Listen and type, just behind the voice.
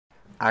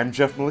I'm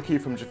Jeff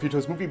Malicki from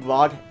Jeffito's Movie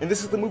Blog, and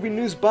this is the Movie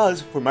News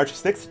Buzz for March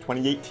 6,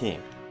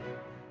 2018.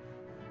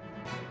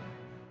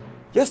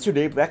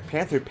 Yesterday, Black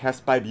Panther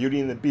passed by Beauty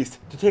and the Beast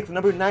to take the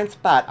number 9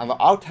 spot on the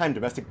all-time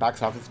domestic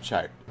box office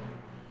chart.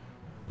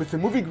 With the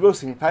movie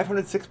grossing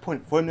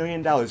 $506.4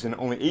 million in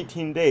only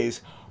 18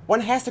 days,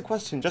 one has to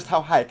question just how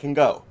high it can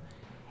go.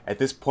 At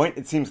this point,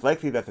 it seems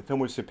likely that the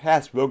film would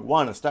surpass Rogue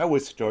One, a Star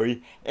Wars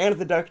story, and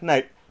The Dark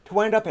Knight to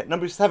wind up at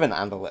number 7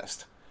 on the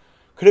list.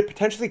 Could it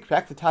potentially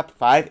crack the top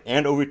 5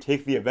 and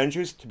overtake The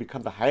Avengers to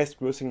become the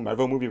highest-grossing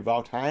Marvel movie of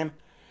all time?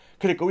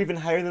 Could it go even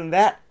higher than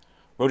that?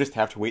 We'll just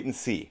have to wait and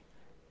see.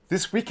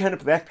 This weekend,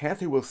 Black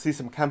Panther will see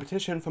some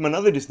competition from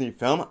another Disney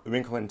film, A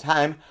Wrinkle in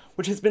Time,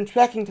 which has been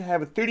tracking to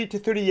have a $30 to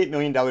 $38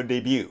 million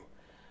debut.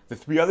 The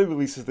 3 other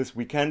releases this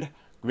weekend,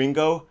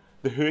 Gringo,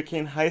 The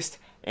Hurricane Heist,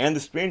 and The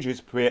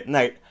Strangers Pray at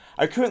Night,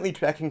 are currently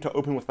tracking to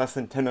open with less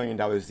than $10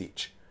 million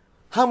each.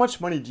 How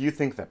much money do you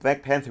think that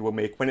Black Panther will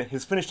make when it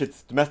has finished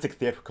its domestic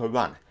theatrical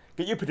run?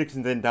 Get your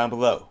predictions in down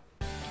below.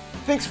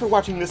 Thanks for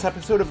watching this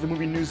episode of the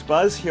Movie News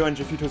Buzz here on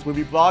Jeffito's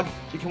Movie Blog.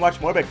 You can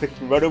watch more by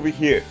clicking right over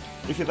here.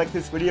 If you like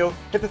this video,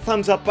 hit the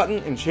thumbs up button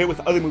and share it with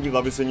other movie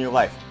lovers in your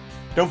life.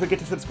 Don't forget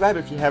to subscribe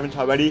if you haven't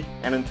already,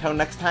 and until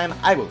next time,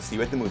 I will see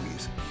you at the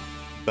movies.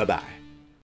 Bye-bye.